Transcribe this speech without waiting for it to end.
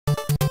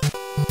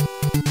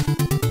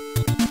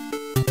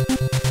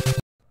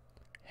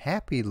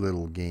happy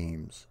little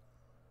games.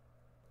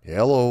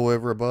 Hello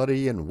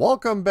everybody, and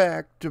welcome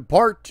back to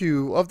part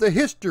 2 of the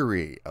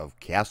history of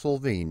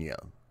Castlevania.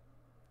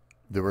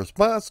 The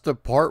response to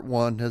part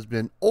 1 has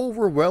been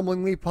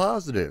overwhelmingly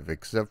positive,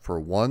 except for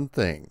one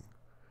thing: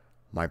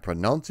 my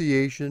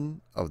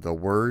pronunciation of the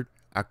word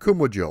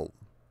Akumajo.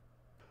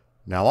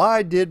 Now,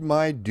 I did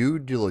my due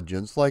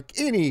diligence like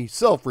any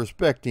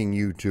self-respecting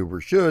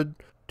YouTuber should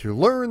to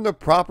learn the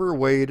proper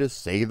way to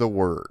say the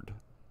word.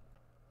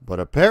 But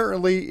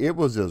apparently it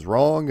was as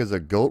wrong as a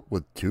goat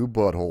with two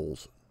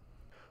buttholes.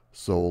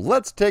 So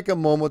let's take a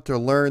moment to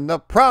learn the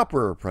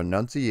proper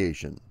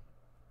pronunciation.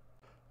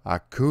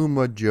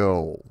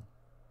 Akumajo.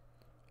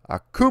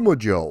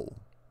 Akumajo.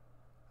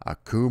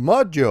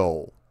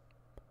 Akumajo.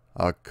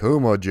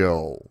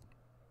 Akumajo.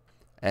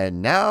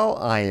 And now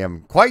I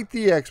am quite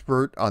the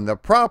expert on the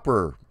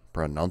proper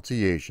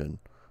pronunciation.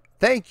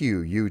 Thank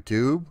you,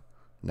 YouTube.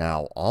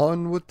 Now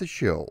on with the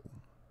show.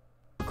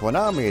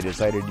 Konami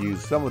decided to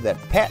use some of that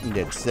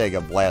patented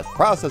Sega Blast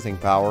processing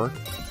power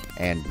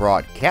and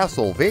brought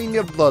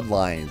Castlevania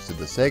Bloodlines to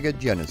the Sega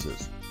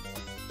Genesis.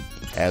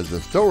 As the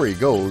story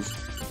goes,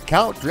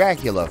 Count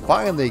Dracula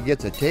finally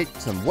gets to take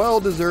some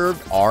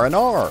well-deserved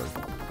R&R.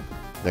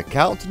 The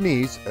Count's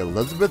niece,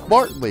 Elizabeth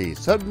Bartley,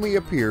 suddenly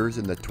appears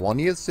in the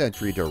 20th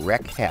century to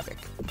wreak havoc.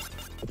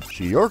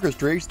 She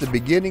orchestrates the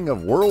beginning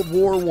of World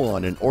War I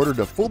in order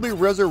to fully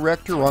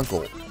resurrect her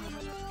uncle.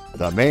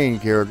 The main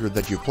character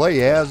that you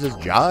play as is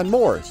John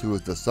Morris, who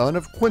is the son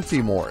of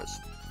Quincy Morris.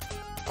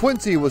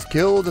 Quincy was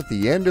killed at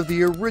the end of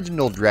the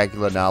original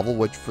Dracula novel,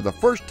 which for the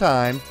first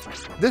time,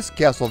 this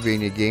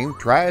Castlevania game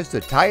tries to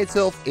tie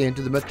itself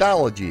into the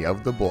mythology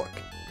of the book.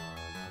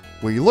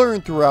 We learn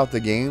throughout the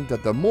game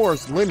that the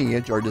Morris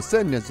lineage are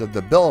descendants of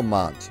the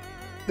Belmonts.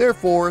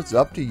 Therefore, it's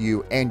up to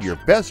you and your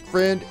best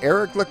friend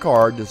Eric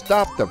Lacard to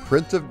stop the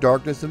Prince of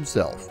Darkness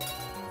himself.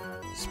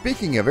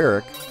 Speaking of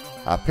Eric,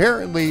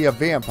 apparently a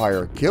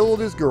vampire killed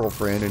his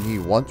girlfriend and he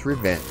wants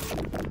revenge.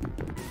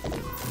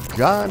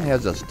 John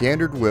has a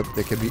standard whip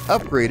that can be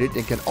upgraded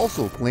and can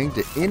also cling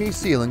to any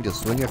ceiling to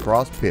swing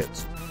across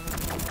pits.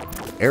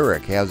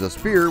 Eric has a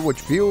spear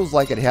which feels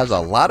like it has a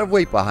lot of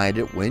weight behind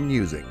it when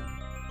using.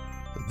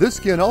 This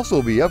can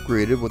also be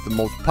upgraded, with the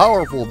most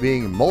powerful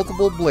being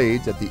multiple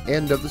blades at the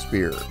end of the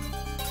spear.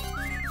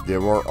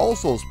 There are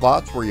also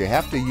spots where you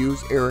have to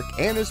use Eric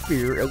and his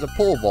spear as a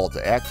pole vault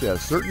to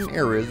access certain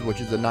areas, which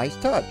is a nice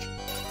touch.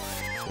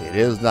 It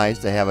is nice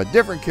to have a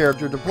different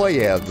character to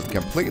play as with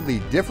completely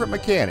different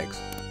mechanics,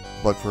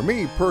 but for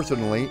me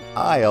personally,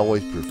 I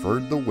always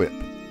preferred the whip.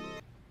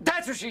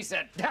 That's what she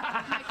said!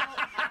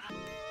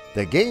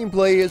 The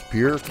gameplay is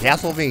pure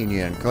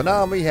Castlevania, and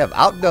Konami have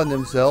outdone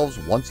themselves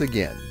once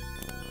again.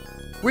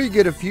 We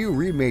get a few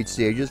remade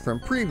stages from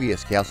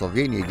previous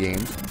Castlevania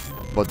games,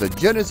 but the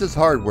Genesis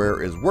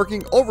hardware is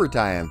working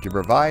overtime to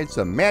provide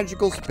some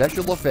magical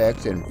special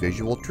effects and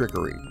visual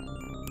trickery.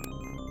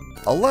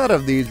 A lot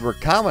of these were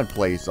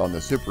commonplace on the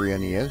Super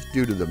NES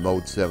due to the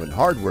Mode 7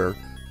 hardware,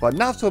 but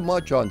not so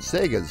much on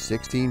Sega's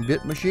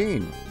 16-bit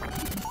machine.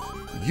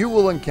 You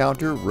will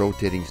encounter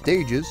rotating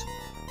stages,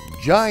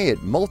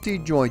 giant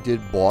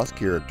multi-jointed boss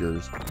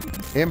characters,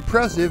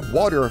 impressive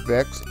water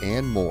effects,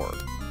 and more.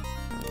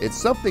 It's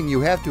something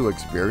you have to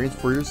experience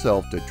for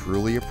yourself to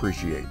truly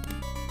appreciate.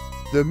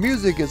 The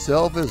music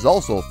itself is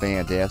also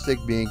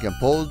fantastic, being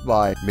composed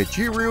by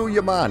Michiru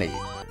Yamane,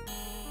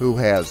 who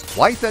has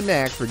quite the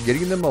knack for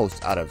getting the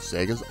most out of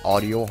Sega's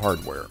audio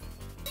hardware.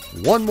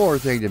 One more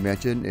thing to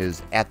mention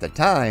is, at the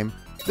time,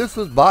 this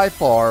was by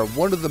far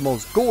one of the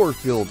most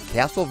gore-filled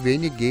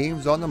Castlevania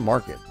games on the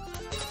market.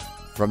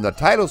 From the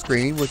title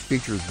screen, which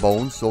features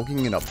Bones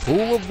soaking in a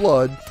pool of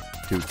blood,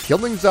 to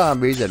killing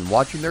zombies and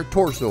watching their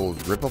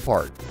torsos rip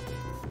apart.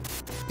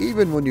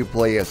 Even when you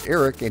play as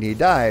Eric and he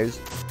dies,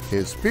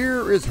 his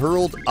spear is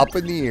hurled up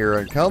in the air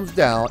and comes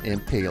down,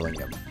 impaling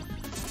him.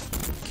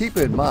 Keep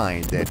in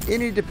mind that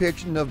any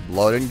depiction of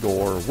blood and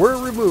gore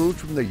were removed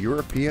from the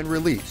European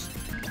release,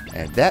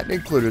 and that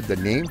included the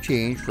name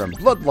change from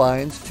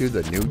Bloodlines to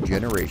the new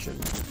generation.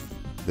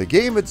 The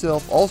game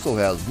itself also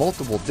has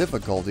multiple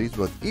difficulties,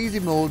 with easy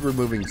mode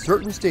removing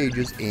certain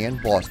stages and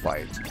boss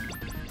fights.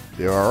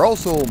 There are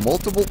also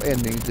multiple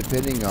endings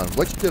depending on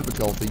which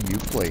difficulty you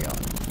play on.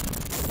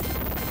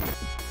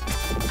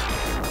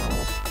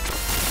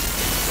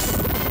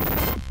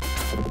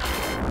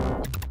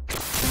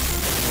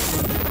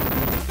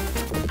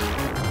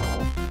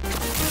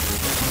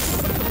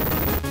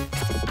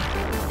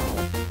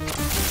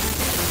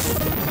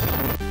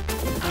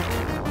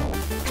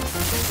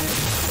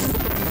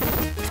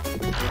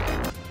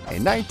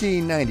 In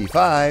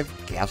 1995,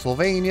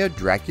 Castlevania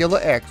Dracula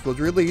X was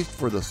released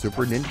for the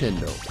Super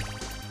Nintendo.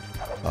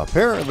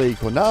 Apparently,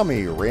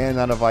 Konami ran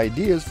out of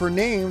ideas for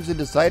names and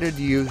decided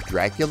to use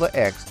Dracula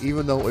X,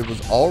 even though it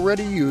was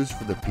already used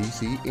for the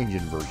PC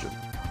Engine version.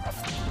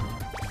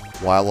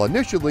 While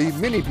initially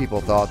many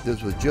people thought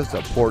this was just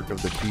a port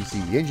of the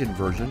PC Engine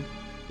version,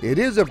 it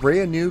is a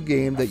brand new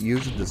game that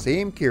uses the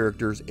same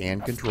characters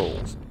and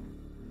controls.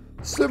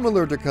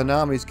 Similar to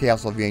Konami's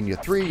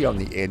Castlevania 3 on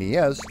the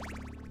NES,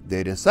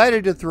 They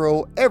decided to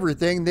throw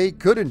everything they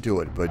could into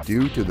it, but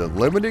due to the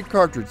limited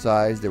cartridge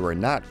size, they were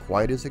not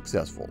quite as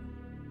successful.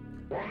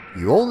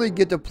 You only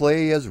get to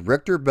play as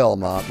Richter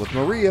Belmont, with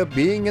Maria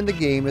being in the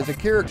game as a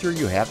character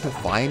you have to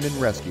find and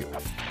rescue.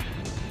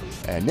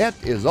 Annette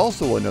is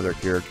also another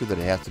character that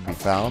has to be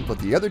found, but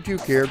the other two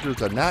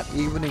characters are not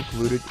even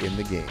included in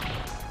the game.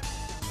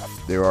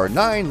 There are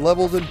 9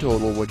 levels in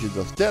total, which is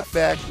a step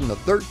back from the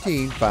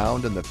 13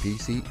 found in the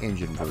PC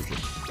Engine version.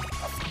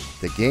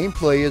 The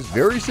gameplay is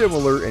very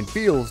similar and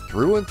feels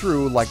through and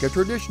through like a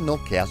traditional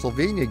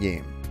Castlevania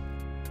game.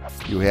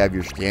 You have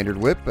your standard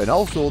whip and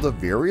also the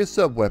various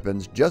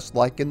sub-weapons just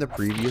like in the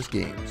previous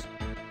games.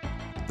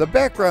 The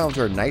backgrounds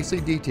are nicely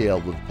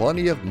detailed with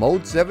plenty of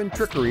Mode 7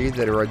 trickery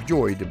that are a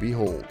joy to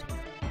behold.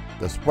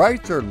 The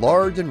sprites are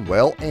large and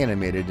well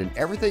animated, and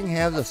everything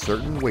has a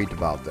certain weight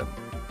about them.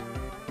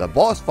 The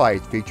boss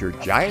fights feature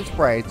giant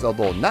sprites,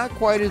 although not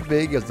quite as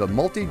big as the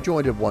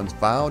multi-jointed ones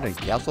found in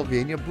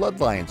Castlevania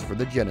Bloodlines for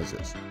the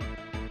Genesis.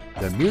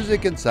 The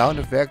music and sound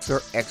effects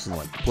are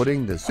excellent,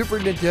 putting the Super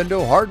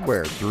Nintendo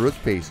hardware through its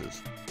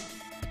paces.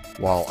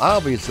 While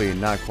obviously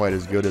not quite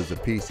as good as the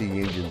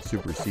PC Engine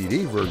Super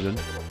CD version,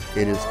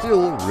 it is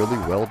still really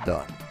well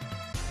done.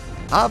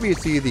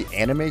 Obviously the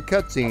anime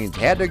cutscenes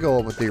had to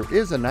go, but there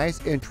is a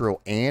nice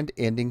intro and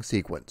ending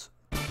sequence.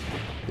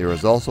 There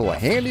is also a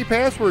handy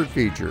password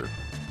feature.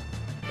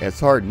 It's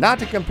hard not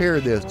to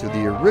compare this to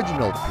the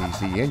original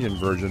PC Engine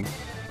version,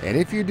 and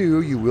if you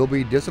do, you will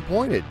be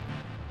disappointed.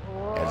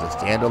 As a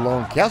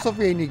standalone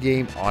Castlevania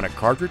game on a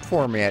cartridge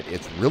format,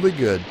 it's really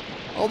good,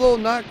 although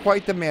not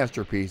quite the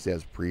masterpiece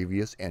as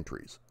previous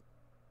entries.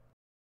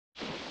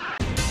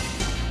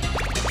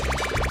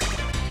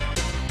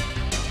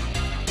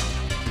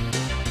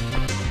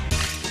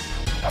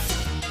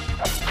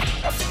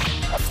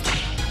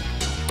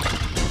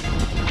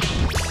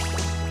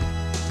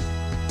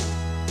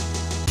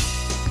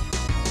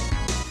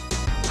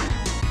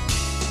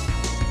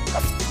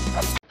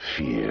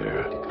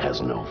 Fear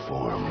has no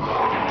form.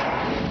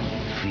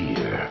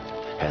 Fear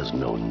has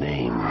no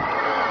name.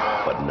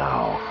 But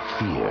now,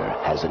 fear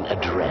has an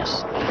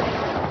address.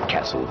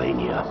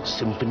 Castlevania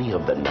Symphony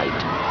of the Night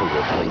for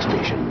your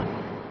PlayStation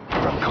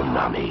from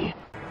Konami.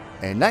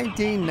 In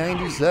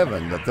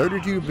 1997, the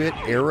 32-bit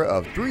era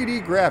of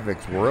 3D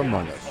graphics were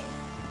among us.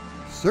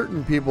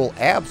 Certain people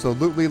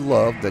absolutely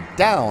loved the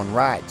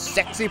downright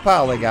sexy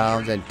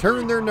polygons and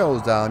turned their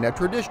nose down at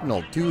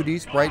traditional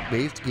 2D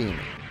sprite-based gaming.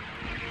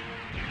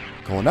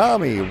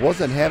 Konami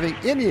wasn't having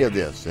any of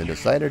this and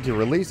decided to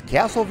release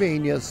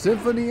Castlevania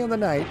Symphony of the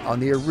Night on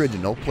the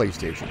original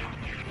PlayStation.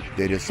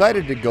 They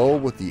decided to go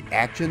with the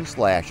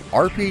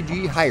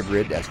action/RPG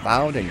hybrid as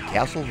found in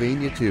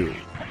Castlevania 2.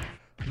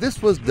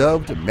 This was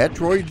dubbed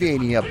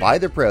Metroidvania by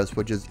the press,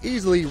 which is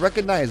easily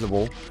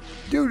recognizable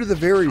due to the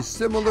very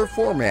similar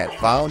format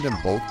found in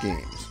both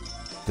games.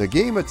 The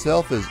game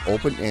itself is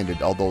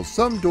open-ended, although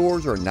some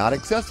doors are not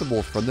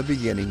accessible from the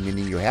beginning,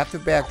 meaning you have to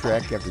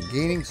backtrack after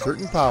gaining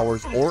certain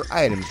powers or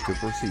items to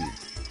proceed.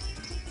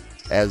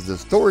 As the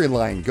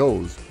storyline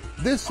goes,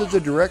 this is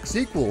a direct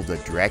sequel to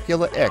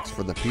Dracula X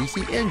for the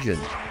PC Engine,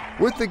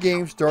 with the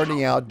game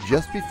starting out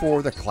just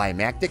before the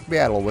climactic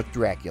battle with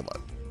Dracula.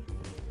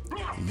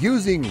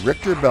 Using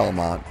Richter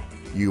Belmont,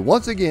 you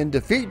once again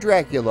defeat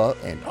Dracula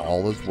and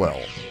all is well.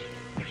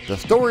 The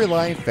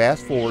storyline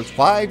fast forwards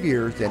 5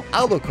 years and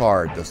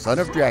Alucard, the son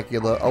of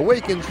Dracula,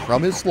 awakens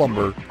from his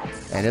slumber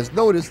and has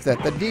noticed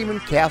that the demon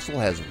castle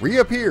has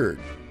reappeared.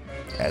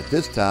 At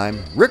this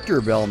time,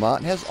 Richter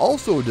Belmont has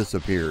also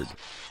disappeared.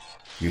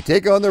 You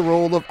take on the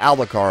role of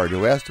Alucard,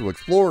 who has to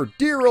explore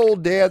dear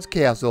old dad's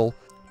castle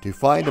to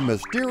find a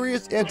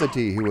mysterious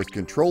entity who is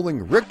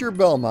controlling Richter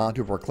Belmont,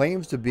 who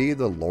proclaims to be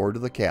the lord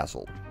of the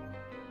castle.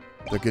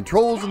 The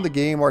controls in the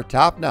game are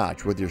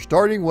top-notch, with your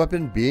starting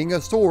weapon being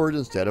a sword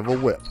instead of a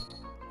whip.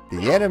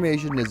 The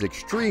animation is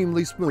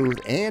extremely smooth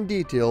and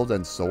detailed,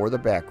 and so are the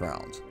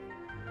backgrounds.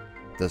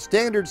 The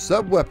standard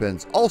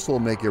sub-weapons also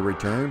make a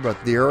return, but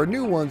there are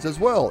new ones as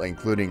well,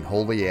 including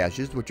Holy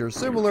Ashes, which are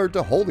similar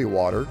to Holy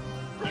Water,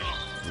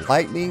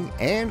 Lightning,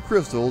 and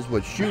Crystals,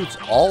 which shoots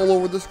all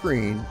over the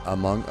screen,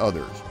 among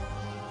others.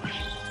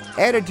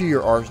 Added to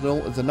your arsenal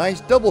is a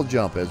nice double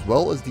jump, as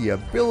well as the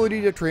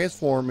ability to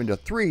transform into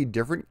 3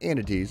 different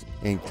entities,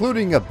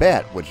 including a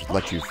bat which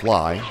lets you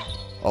fly,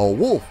 a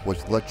wolf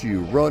which lets you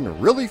run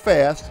really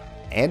fast,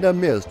 and a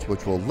mist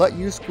which will let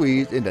you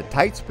squeeze into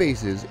tight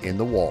spaces in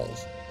the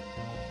walls.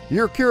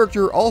 Your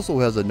character also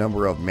has a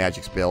number of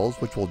magic spells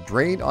which will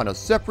drain on a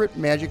separate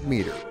magic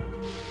meter.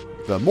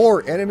 The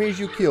more enemies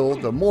you kill,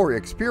 the more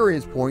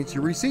experience points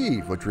you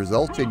receive, which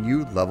results in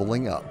you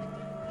leveling up.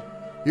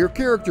 Your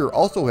character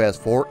also has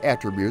 4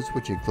 attributes,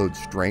 which include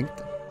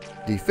Strength,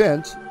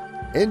 Defense,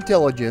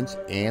 Intelligence,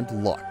 and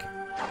Luck.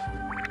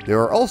 There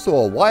are also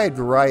a wide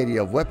variety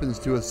of weapons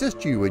to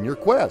assist you in your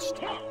quest.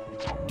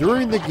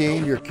 During the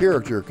game, your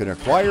character can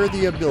acquire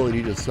the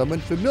ability to summon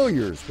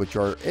familiars, which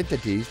are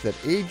entities that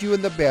aid you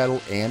in the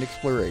battle and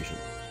exploration.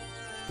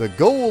 The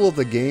goal of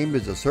the game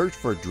is to search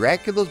for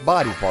Dracula's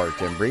body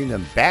parts and bring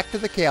them back to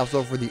the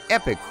castle for the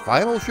epic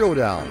final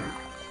showdown.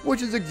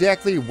 which is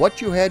exactly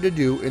what you had to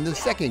do in the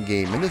second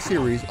game in the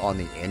series on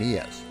the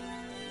NES.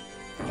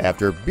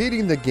 After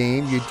beating the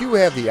game, you do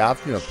have the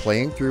option of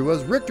playing through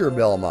as Richter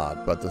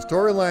Belmont, but the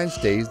storyline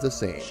stays the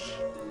same.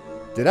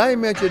 Did I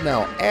mention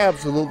how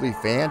absolutely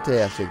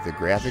fantastic the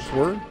graphics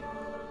were?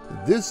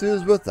 This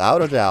is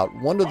without a doubt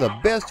one of the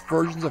best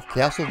versions of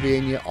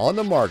Castlevania on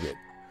the market.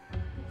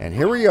 And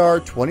here we are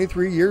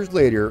 23 years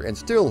later and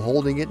still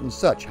holding it in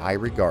such high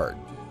regard.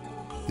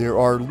 There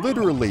are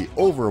literally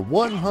over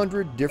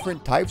 100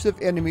 different types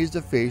of enemies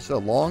to face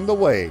along the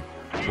way,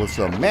 with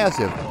some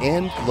massive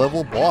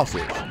end-level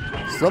bosses,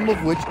 some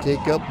of which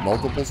take up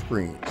multiple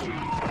screens.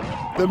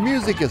 The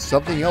music is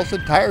something else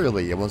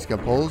entirely and was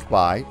composed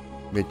by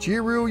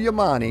Michiru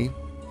Yamane,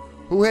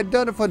 who had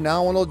done a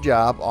phenomenal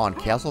job on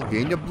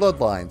Castlevania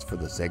Bloodlines for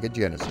the Sega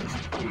Genesis.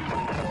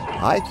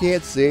 I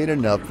can't say it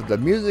enough that the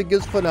music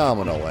is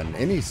phenomenal, and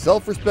any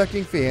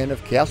self-respecting fan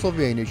of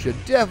Castlevania should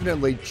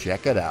definitely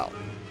check it out.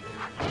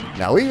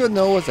 Now, even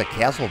though as a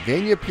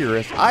Castlevania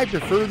purist I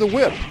prefer the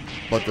whip,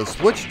 but the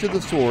switch to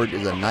the sword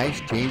is a nice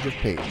change of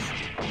pace.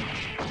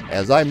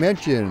 As I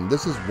mentioned,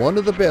 this is one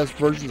of the best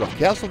versions of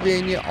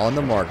Castlevania on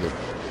the market,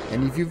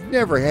 and if you've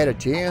never had a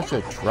chance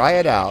to try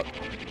it out,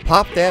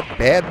 pop that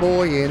bad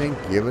boy in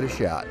and give it a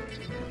shot.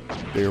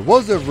 There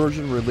was a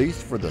version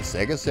released for the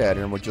Sega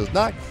Saturn which is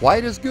not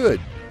quite as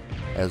good,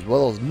 as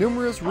well as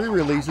numerous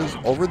re-releases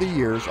over the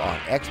years on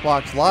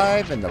Xbox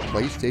Live and the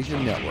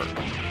PlayStation Network.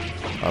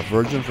 A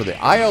version for the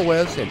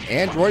iOS and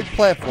Android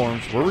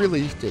platforms were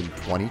released in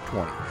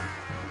 2020.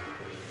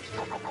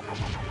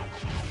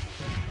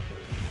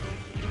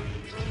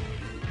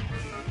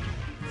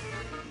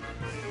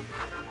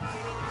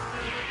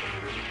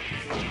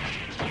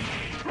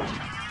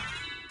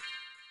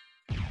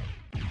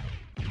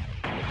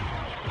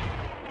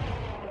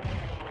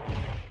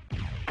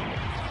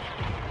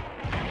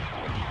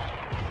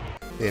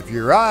 If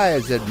your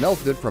eyes had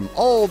melted from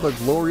all the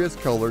glorious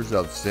colors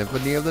of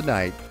Symphony of the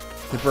Night,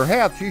 then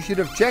perhaps you should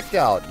have checked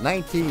out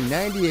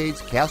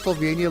 1998's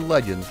Castlevania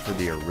Legends for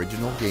the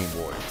original Game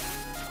Boy.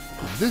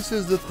 This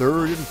is the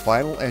third and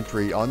final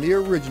entry on the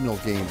original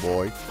Game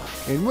Boy,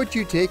 in which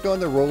you take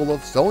on the role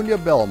of Sonia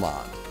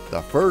Belmont,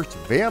 the first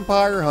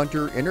vampire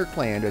hunter in her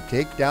clan to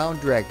take down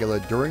Dracula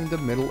during the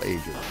Middle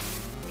Ages.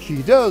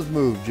 She does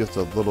move just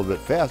a little bit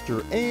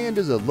faster and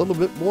is a little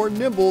bit more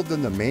nimble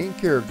than the main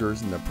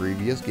characters in the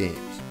previous games.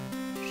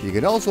 She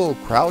can also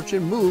crouch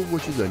and move,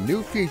 which is a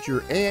new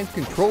feature, and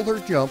control her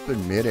jump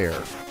in mid-air.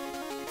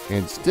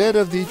 Instead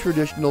of the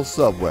traditional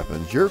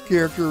sub-weapons, your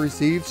character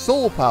receives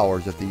soul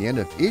powers at the end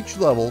of each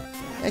level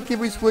and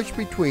can be switched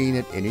between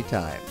at any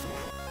time.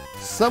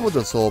 Some of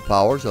the soul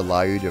powers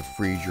allow you to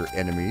freeze your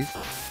enemies,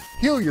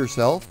 heal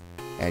yourself,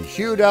 and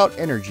shoot out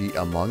energy,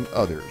 among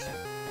others.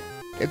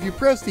 If you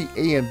press the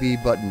A and B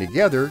button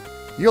together,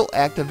 you'll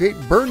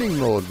activate Burning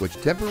Mode, which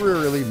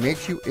temporarily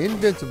makes you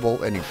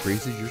invincible and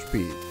increases your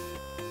speed.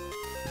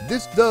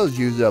 This does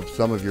use up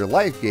some of your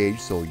life gauge,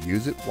 so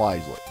use it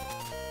wisely.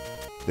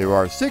 There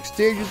are 6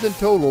 stages in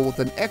total, with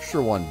an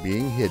extra one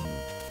being hidden.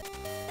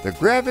 The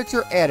graphics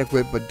are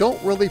adequate but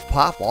don't really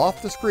pop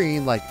off the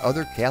screen like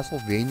other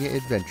Castlevania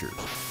adventures.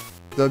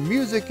 The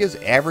music is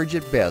average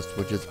at best,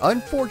 which is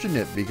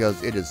unfortunate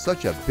because it is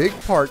such a big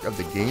part of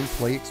the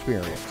gameplay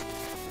experience.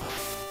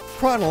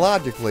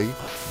 Chronologically,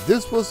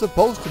 this was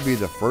supposed to be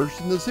the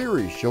first in the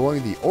series,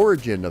 showing the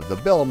origin of the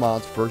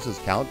Belmonts versus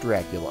Count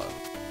Dracula.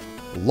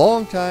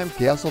 Longtime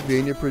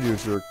Castlevania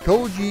producer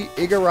Koji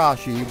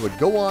Igarashi would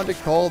go on to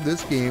call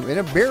this game an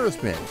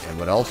embarrassment and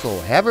would also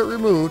have it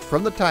removed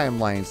from the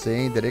timeline,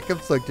 saying that it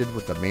conflicted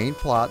with the main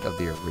plot of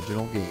the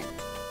original game.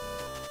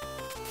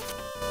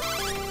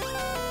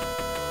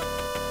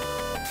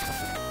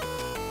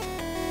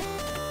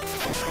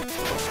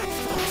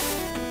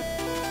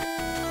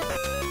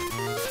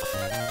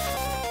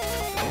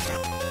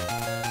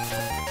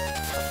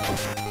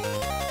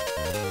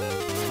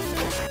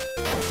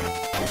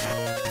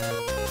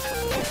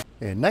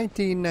 In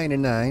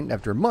 1999,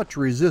 after much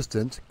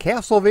resistance,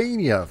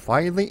 Castlevania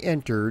finally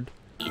entered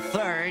the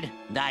third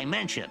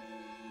dimension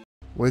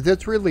with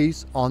its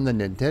release on the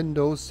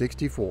Nintendo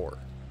 64.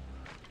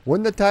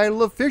 When the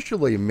title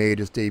officially made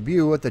its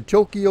debut at the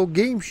Tokyo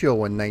Game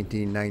Show in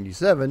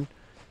 1997,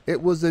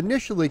 it was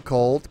initially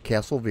called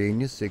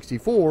Castlevania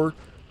 64,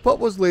 but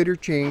was later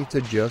changed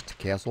to just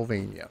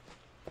Castlevania.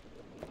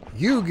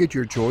 You get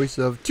your choice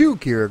of 2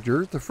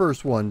 characters, the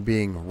first one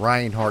being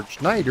Reinhard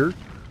Schneider,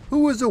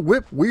 who is a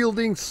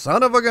whip-wielding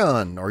son of a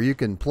gun, or you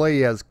can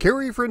play as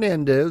Carrie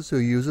Fernandez, who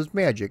uses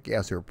magic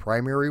as her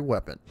primary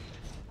weapon.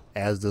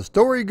 As the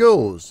story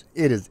goes,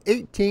 it is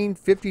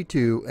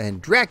 1852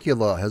 and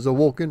Dracula has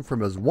awoken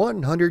from his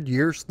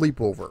 100-year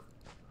sleepover.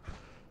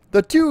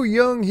 The 2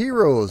 young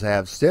heroes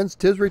have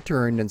sensed his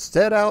return and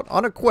set out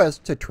on a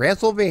quest to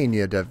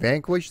Transylvania to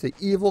vanquish the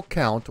evil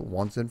Count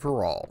once and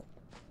for all.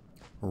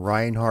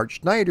 Reinhard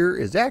Schneider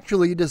is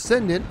actually a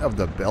descendant of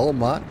the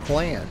Belmont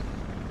clan.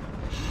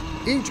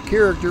 Each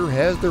character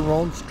has their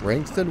own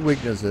strengths and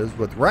weaknesses,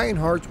 with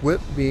Reinhardt's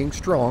whip being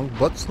strong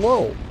but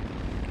slow.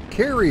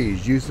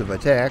 Carrie's use of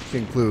attacks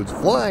includes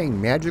flying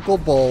magical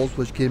balls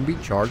which can be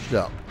charged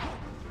up.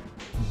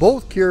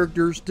 Both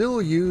characters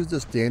still use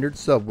the standard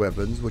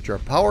sub-weapons which are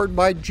powered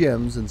by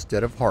gems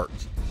instead of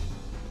hearts.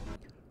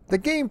 The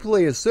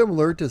gameplay is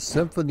similar to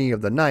Symphony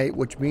of the Night,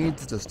 which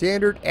means it's a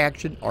standard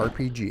action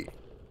RPG.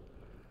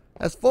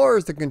 As far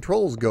as the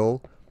controls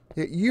go,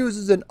 it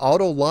uses an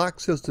auto-lock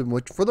system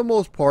which for the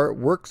most part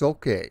works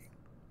okay.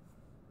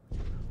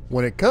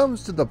 When it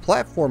comes to the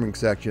platforming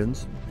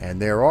sections, and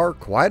there are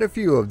quite a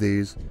few of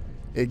these,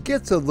 it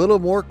gets a little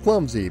more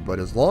clumsy, but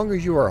as long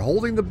as you are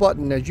holding the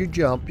button as you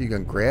jump, you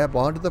can grab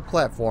onto the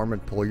platform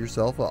and pull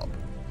yourself up.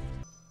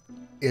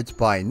 It's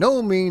by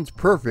no means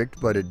perfect,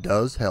 but it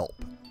does help.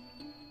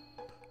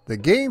 The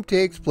game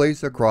takes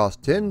place across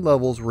 10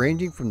 levels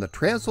ranging from the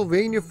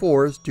Transylvania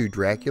Forest to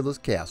Dracula's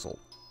Castle.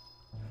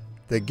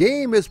 The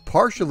game is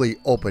partially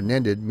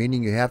open-ended,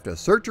 meaning you have to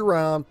search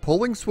around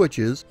pulling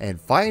switches and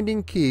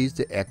finding keys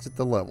to exit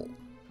the level.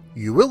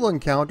 You will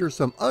encounter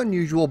some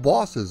unusual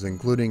bosses,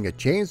 including a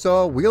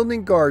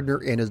chainsaw-wielding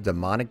gardener and his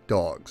demonic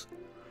dogs.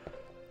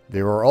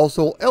 There are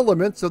also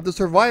elements of the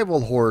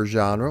survival horror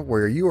genre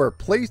where you are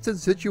placed in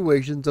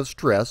situations of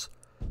stress,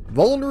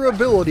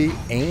 vulnerability,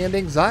 and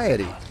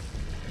anxiety.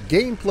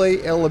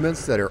 Gameplay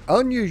elements that are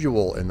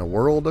unusual in the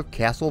world of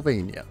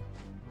Castlevania.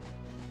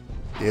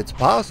 It's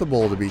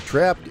possible to be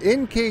trapped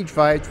in cage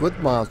fights with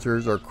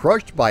monsters or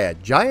crushed by a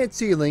giant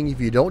ceiling if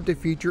you don't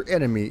defeat your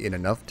enemy in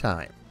enough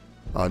time.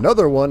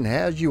 Another one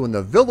has you in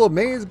the Villa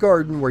Maze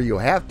Garden where you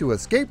have to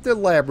escape the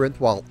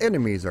labyrinth while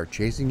enemies are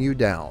chasing you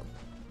down.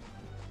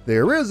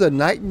 There is a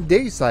night and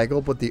day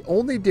cycle, but the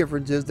only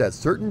difference is that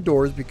certain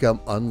doors become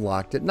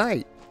unlocked at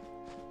night.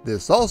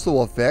 This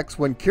also affects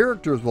when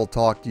characters will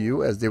talk to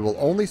you, as they will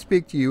only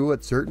speak to you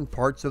at certain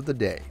parts of the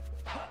day.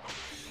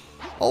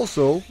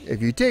 Also,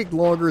 if you take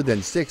longer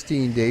than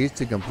 16 days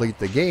to complete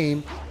the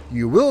game,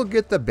 you will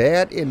get the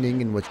bad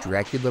ending in which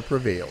Dracula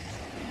prevails.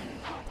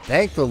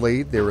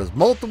 Thankfully, there is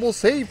multiple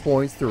save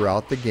points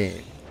throughout the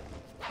game.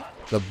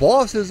 The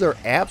bosses are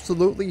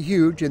absolutely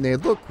huge and they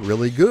look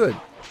really good.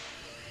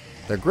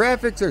 The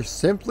graphics are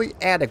simply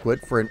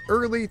adequate for an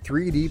early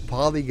 3D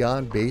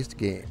polygon-based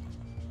game.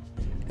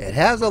 It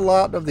has a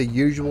lot of the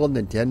usual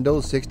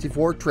Nintendo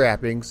 64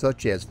 trappings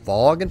such as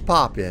fog and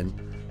pop-in,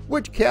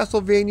 which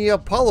Castlevania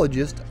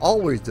apologists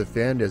always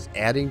defend as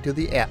adding to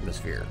the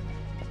atmosphere.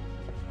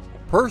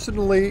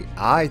 Personally,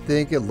 I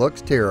think it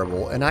looks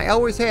terrible, and I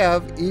always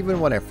have, even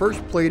when I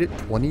first played it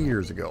 20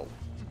 years ago.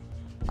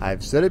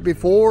 I've said it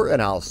before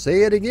and I'll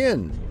say it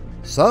again.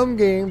 Some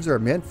games are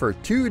meant for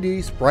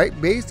 2D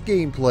sprite-based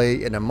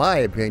gameplay, and in my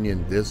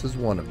opinion, this is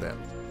one of them.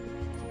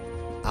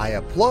 I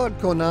applaud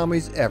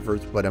Konami's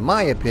efforts, but in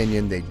my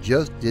opinion, they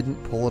just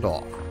didn't pull it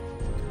off.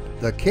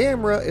 The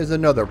camera is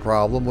another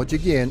problem, which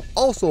again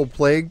also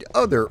plagued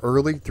other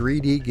early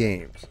 3D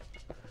games.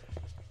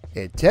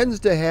 It tends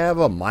to have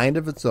a mind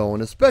of its own,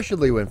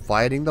 especially when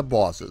fighting the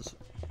bosses.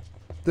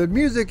 The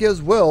music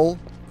as well,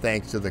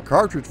 thanks to the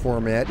cartridge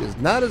format, is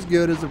not as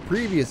good as the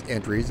previous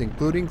entries,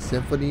 including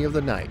Symphony of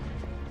the Night.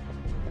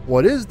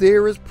 What is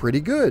there is pretty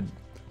good,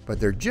 but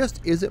there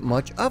just isn't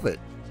much of it.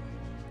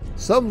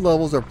 Some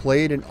levels are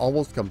played in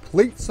almost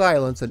complete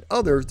silence, and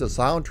others the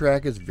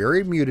soundtrack is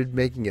very muted,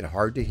 making it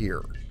hard to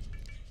hear.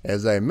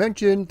 As I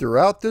mentioned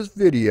throughout this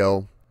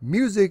video,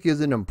 music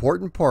is an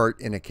important part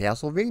in a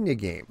Castlevania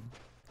game.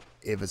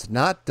 If it's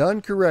not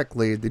done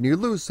correctly, then you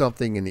lose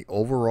something in the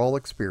overall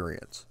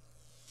experience.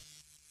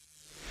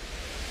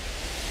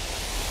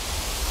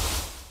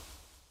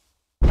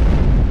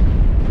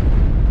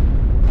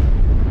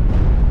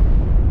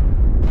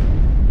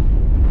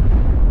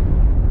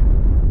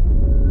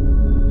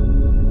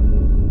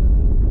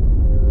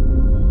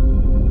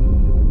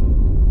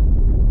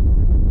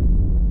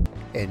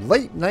 In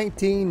late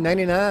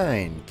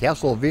 1999,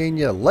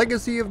 Castlevania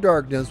Legacy of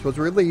Darkness was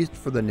released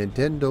for the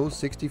Nintendo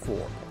 64.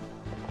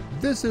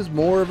 This is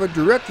more of a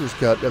director's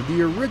cut of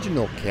the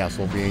original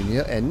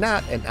Castlevania and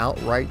not an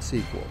outright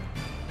sequel.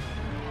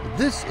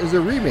 This is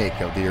a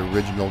remake of the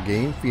original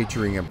game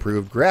featuring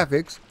improved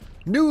graphics,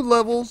 new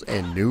levels,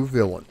 and new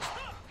villains.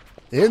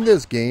 In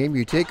this game,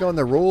 you take on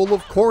the role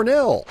of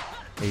Cornell,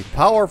 a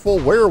powerful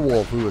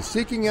werewolf who is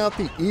seeking out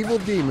the evil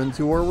demons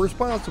who are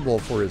responsible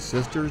for his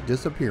sister's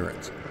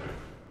disappearance.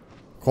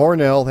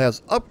 Cornell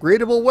has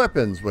upgradable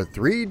weapons with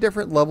 3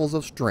 different levels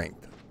of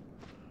strength.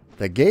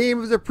 The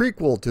game is a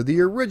prequel to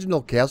the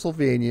original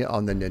Castlevania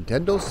on the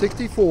Nintendo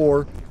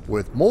 64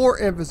 with more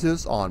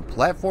emphasis on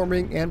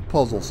platforming and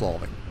puzzle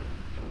solving.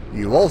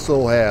 You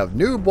also have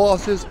new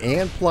bosses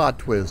and plot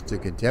twists to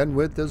contend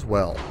with as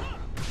well.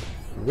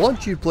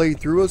 Once you play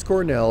through as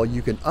Cornell,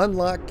 you can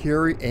unlock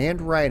Carrie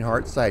and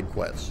Reinhardt side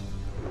quests.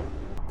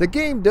 The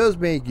game does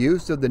make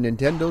use of the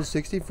Nintendo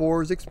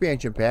 64's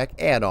expansion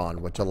pack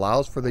add-on, which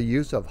allows for the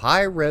use of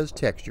high-res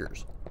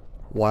textures.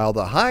 While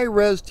the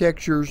high-res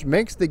textures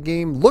makes the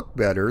game look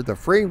better, the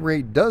frame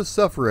rate does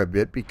suffer a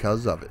bit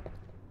because of it.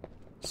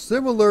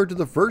 Similar to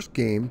the first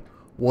game,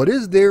 what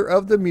is there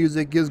of the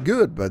music is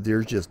good, but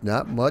there's just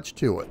not much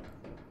to it.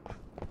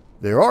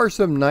 There are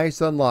some nice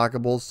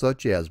unlockables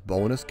such as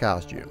bonus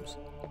costumes.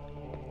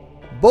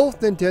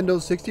 Both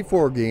Nintendo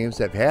 64 games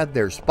have had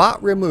their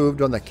spot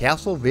removed on the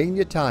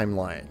Castlevania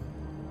timeline.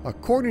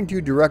 According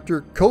to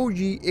director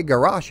Koji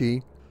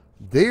Igarashi,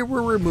 they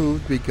were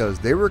removed because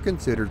they were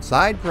considered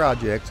side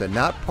projects and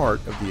not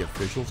part of the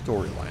official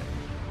storyline.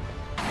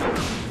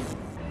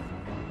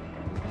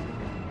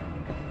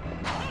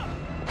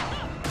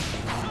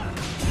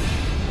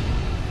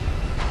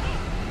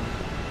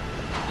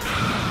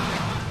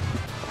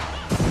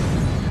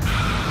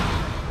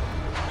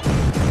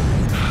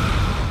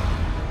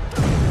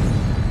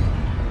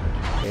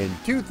 In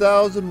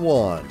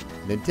 2001,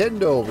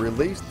 Nintendo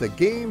released the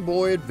Game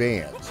Boy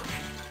Advance.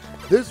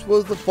 This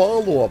was the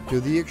follow-up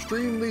to the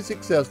extremely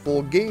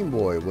successful Game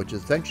Boy, which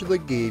essentially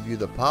gave you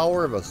the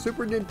power of a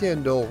Super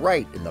Nintendo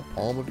right in the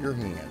palm of your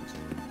hands.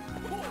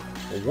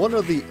 One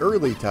of the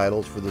early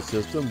titles for the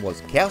system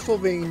was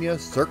Castlevania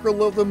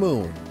Circle of the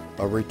Moon,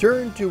 a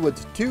return to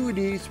its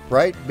 2D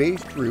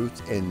sprite-based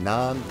roots in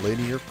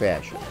non-linear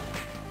fashion.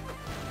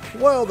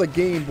 While the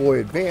Game Boy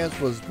Advance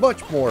was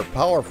much more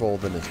powerful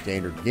than a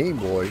standard Game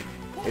Boy,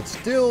 it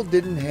still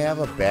didn't have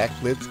a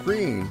backlit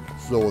screen,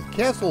 so with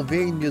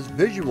Castlevania's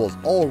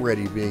visuals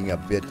already being a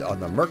bit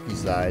on the murky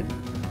side,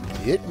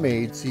 it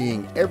made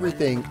seeing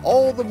everything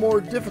all the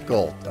more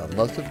difficult,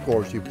 unless of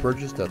course you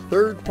purchased a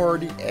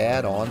third-party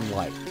add-on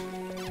light.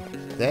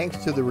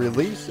 Thanks to the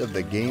release of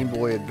the Game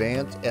Boy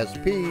Advance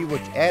SP,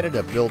 which added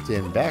a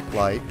built-in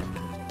backlight,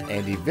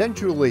 and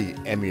eventually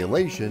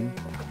emulation,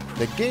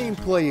 the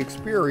gameplay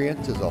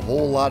experience is a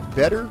whole lot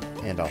better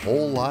and a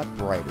whole lot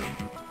brighter.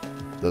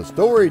 The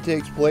story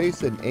takes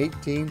place in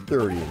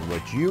 1830, in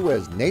which you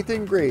as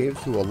Nathan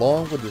Graves, who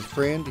along with his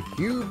friend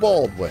Hugh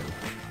Baldwin,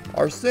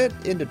 are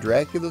sent into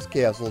Dracula's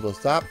castle to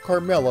stop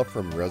Carmilla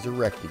from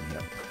resurrecting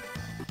him.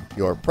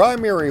 Your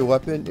primary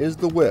weapon is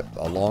the whip,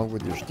 along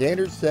with your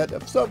standard set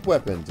of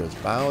sub-weapons as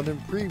found in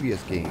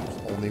previous games,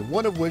 only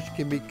one of which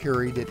can be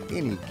carried at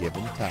any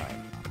given time.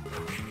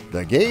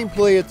 The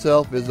gameplay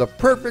itself is a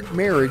perfect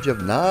marriage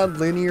of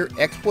non-linear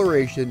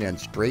exploration and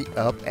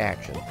straight-up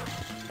action.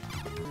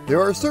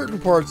 There are certain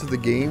parts of the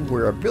game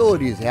where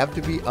abilities have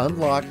to be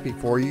unlocked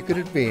before you can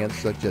advance,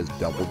 such as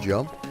double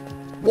jump,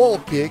 wall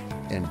kick,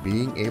 and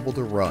being able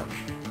to run.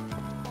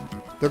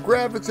 The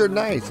graphics are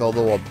nice,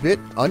 although a bit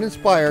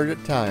uninspired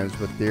at times,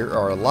 but there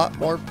are a lot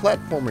more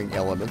platforming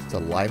elements to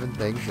liven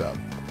things up.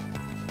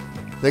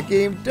 The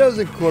game does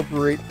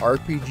incorporate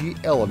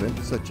RPG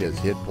elements such as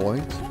hit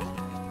points,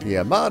 the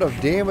amount of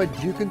damage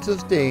you can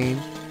sustain,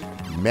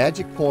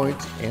 magic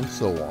points, and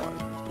so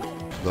on.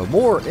 The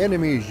more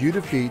enemies you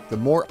defeat, the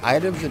more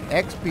items and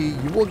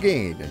XP you will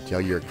gain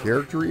until your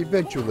character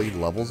eventually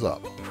levels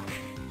up.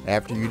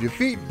 After you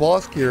defeat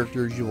boss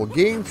characters, you will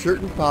gain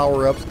certain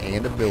power-ups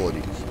and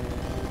abilities.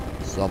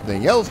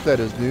 Something else that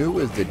is new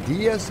is the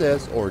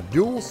DSS or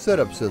dual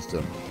setup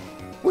system,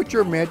 which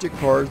are magic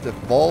cards that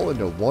fall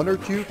into one or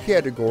two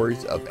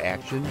categories of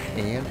action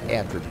and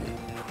attribute.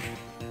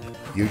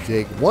 You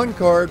take one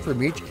card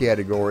from each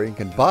category and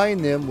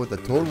combine them with a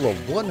total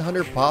of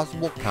 100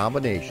 possible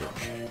combinations.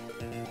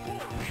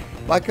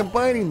 By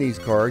combining these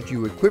cards,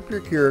 you equip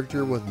your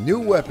character with new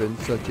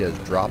weapons such as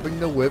dropping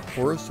the whip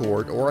for a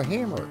sword or a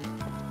hammer.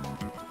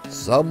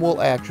 Some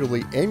will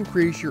actually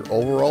increase your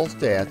overall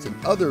stats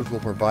and others will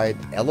provide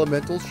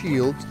elemental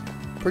shields,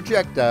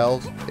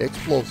 projectiles,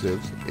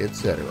 explosives,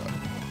 etc.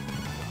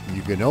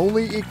 You can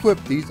only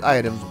equip these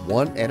items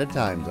one at a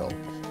time though.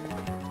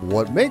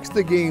 What makes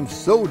the game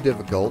so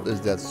difficult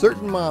is that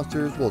certain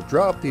monsters will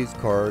drop these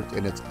cards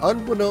and it's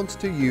unbeknownst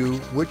to you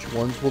which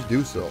ones will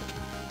do so.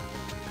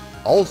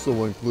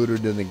 Also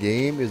included in the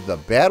game is the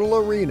Battle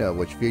Arena,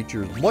 which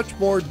features much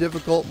more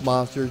difficult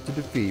monsters to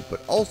defeat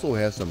but also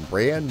has some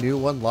brand new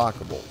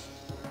unlockables.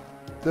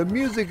 The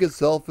music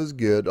itself is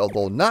good,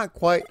 although not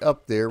quite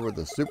up there with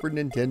the Super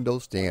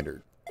Nintendo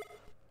standard.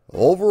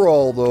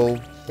 Overall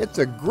though, it's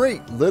a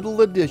great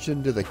little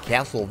addition to the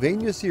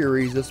Castlevania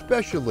series,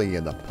 especially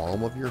in the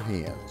palm of your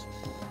hands.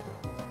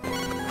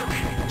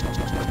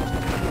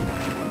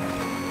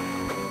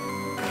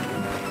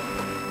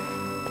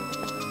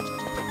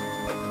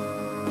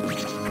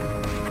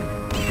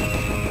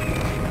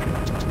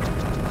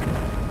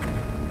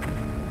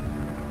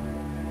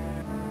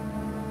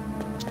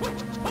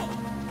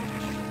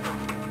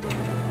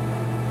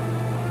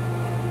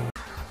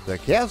 The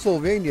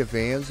Castlevania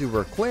fans who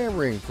were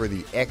clamoring for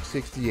the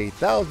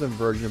X68000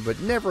 version but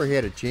never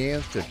had a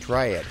chance to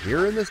try it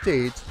here in the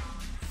States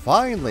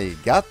finally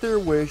got their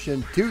wish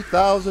in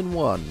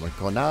 2001 when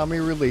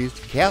Konami released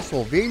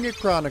Castlevania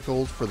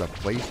Chronicles for the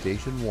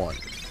PlayStation 1.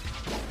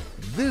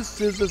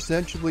 This is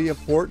essentially a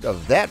port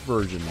of that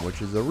version,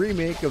 which is a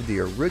remake of the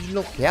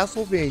original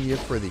Castlevania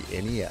for the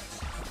NES.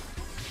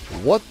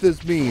 What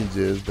this means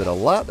is that a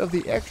lot of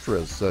the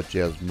extras such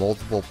as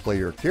multiple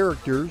player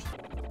characters,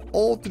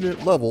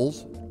 alternate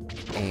levels,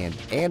 and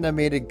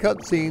animated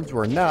cutscenes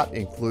were not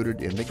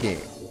included in the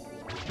game.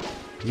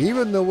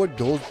 Even though it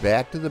goes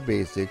back to the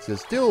basics, it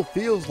still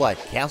feels like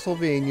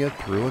Castlevania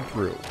through and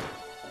through.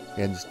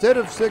 Instead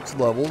of 6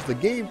 levels, the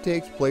game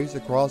takes place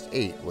across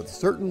 8, with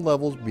certain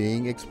levels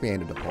being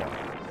expanded upon.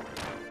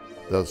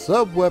 The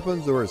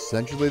sub-weapons are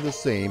essentially the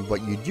same,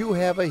 but you do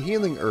have a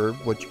healing herb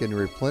which can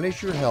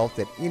replenish your health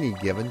at any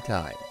given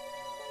time.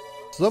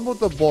 Some of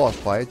the boss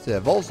fights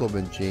have also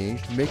been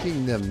changed,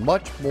 making them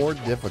much more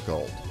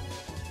difficult.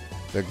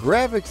 The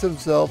graphics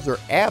themselves are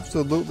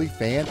absolutely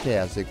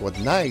fantastic, with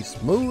nice,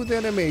 smooth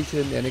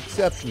animation and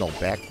exceptional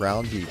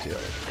background detail.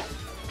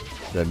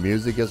 The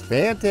music is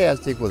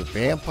fantastic, with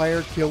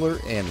Vampire Killer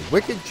and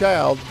Wicked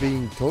Child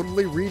being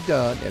totally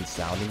redone and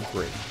sounding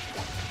great.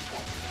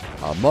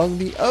 Among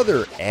the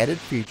other added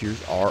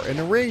features are an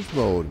arrange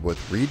mode with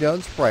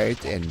redone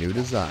sprites and new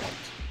designs.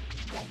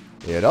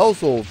 It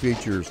also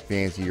features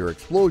fancier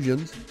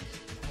explosions,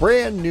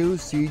 brand new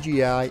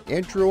CGI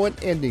intro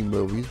and ending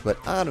movies, but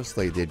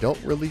honestly they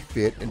don't really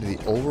fit into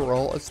the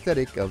overall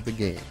aesthetic of the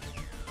game.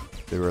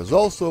 There is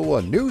also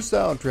a new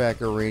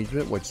soundtrack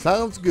arrangement which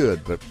sounds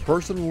good, but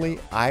personally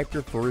I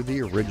prefer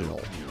the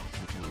original.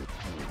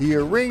 The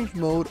arrange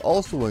mode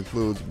also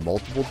includes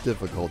multiple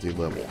difficulty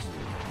levels.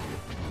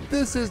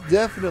 This is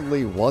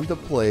definitely one to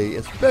play,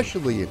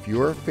 especially if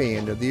you're a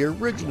fan of the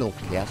original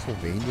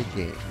Castlevania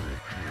game.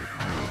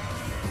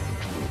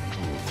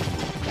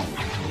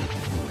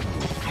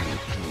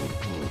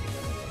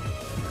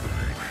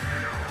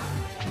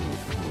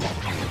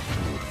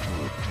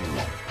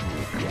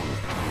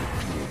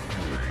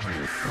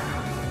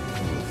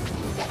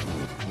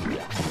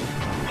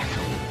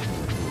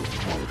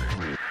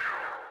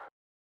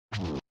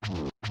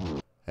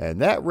 And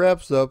that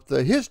wraps up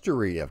the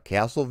history of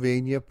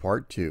Castlevania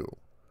Part 2.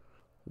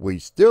 We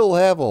still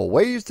have a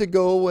ways to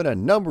go and a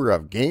number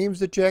of games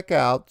to check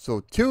out,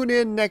 so tune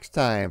in next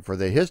time for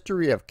the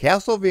history of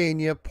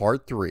Castlevania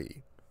Part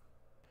 3.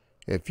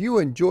 If you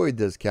enjoyed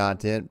this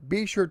content,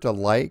 be sure to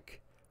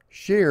like,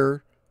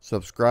 share,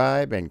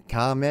 subscribe, and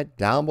comment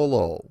down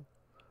below.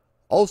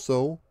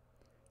 Also,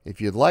 if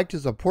you'd like to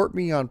support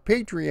me on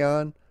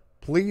Patreon,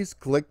 please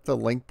click the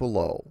link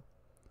below.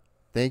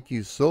 Thank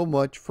you so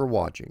much for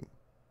watching.